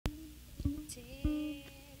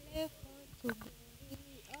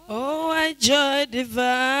Oh, I joy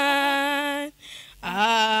divine.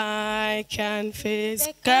 I can face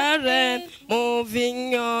current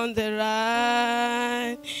moving on the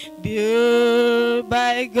right, built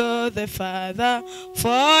by God the Father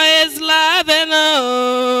for His love and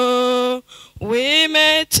all. We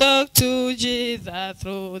may talk to Jesus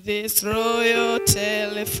through this royal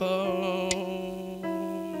telephone.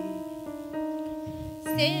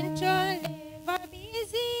 Central, never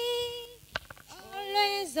busy,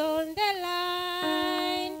 always on the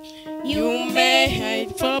line. You may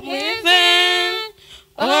hide from heaven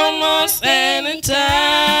almost any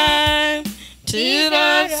time.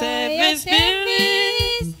 Jesus service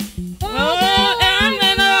spirit, oh,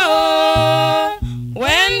 and all.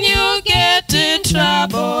 When you get to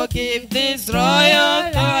trouble, give this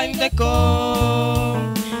royal line the call.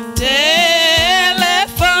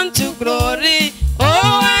 Telephone to glory,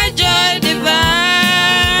 oh, I joy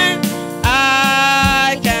divine.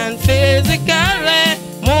 I can feel the current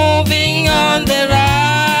moving on the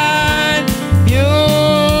right, you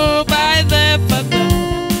by the Father,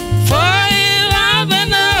 for His love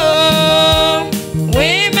and all.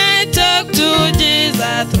 We may talk to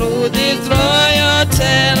Jesus through this royal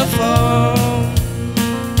telephone.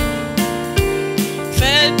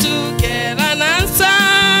 Fail to get an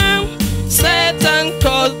answer, Satan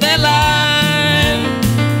crossed the line,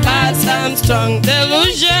 by some strong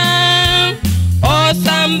delusion or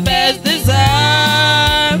some best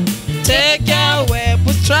desire. Take away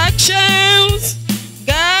distractions,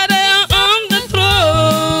 God on the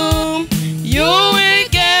throne. You will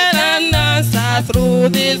get an answer through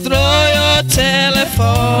this royal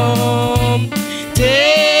telephone.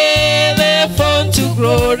 Telephone to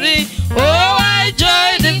glory, oh, I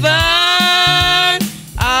joy divine.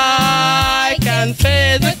 I can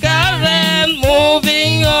feel the current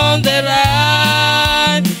moving on the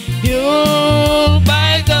right, built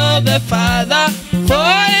by God the Father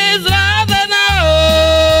for His love and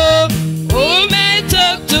all. Who may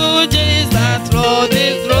talk to Jesus through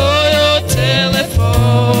this royal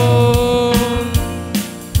telephone?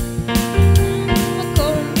 A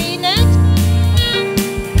combination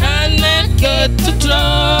And let God to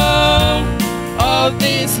draw of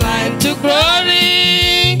this line to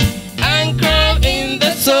glory and crown in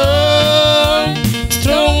the soul.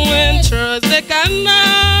 Strong and trust they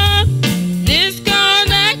cannot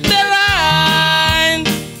disconnect the line.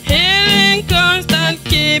 Healing constant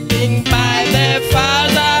keeping by the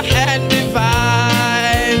Father and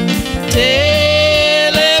divine.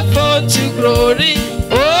 Telephone to glory,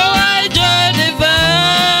 oh, I joy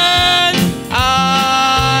divine.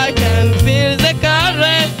 I can feel the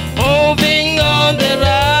current moving on the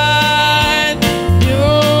right,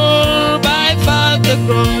 you're by Father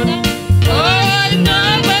glory. Oh, I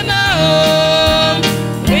never know.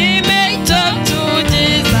 We may talk to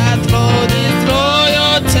Jesus through this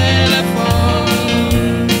royal telephone.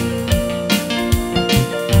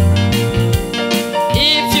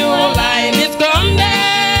 If your line is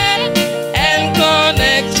grounded and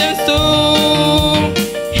connections too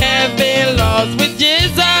have been lost with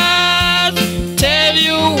Jesus, tell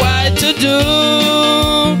you what to do.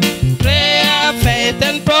 Prayer, faith,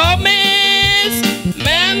 and promise,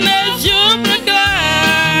 man, as you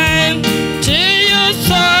proclaim, till you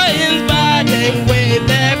saw His body with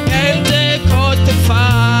the Pentecostal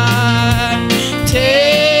fire.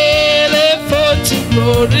 Telephone to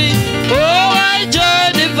glory, oh, I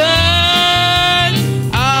joy divine.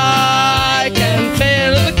 I can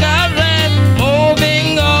feel the current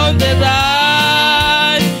moving on the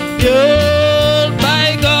right, built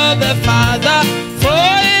by God the Father for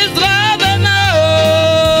His love and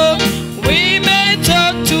all. We may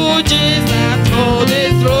talk to Jesus through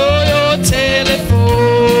this royal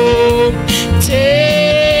telephone.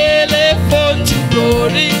 Telephone to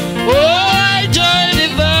glory, oh, I joy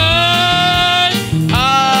divine.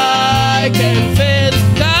 I can feel the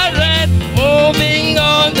current moving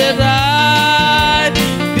on the right,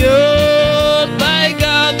 built by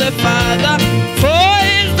God the Father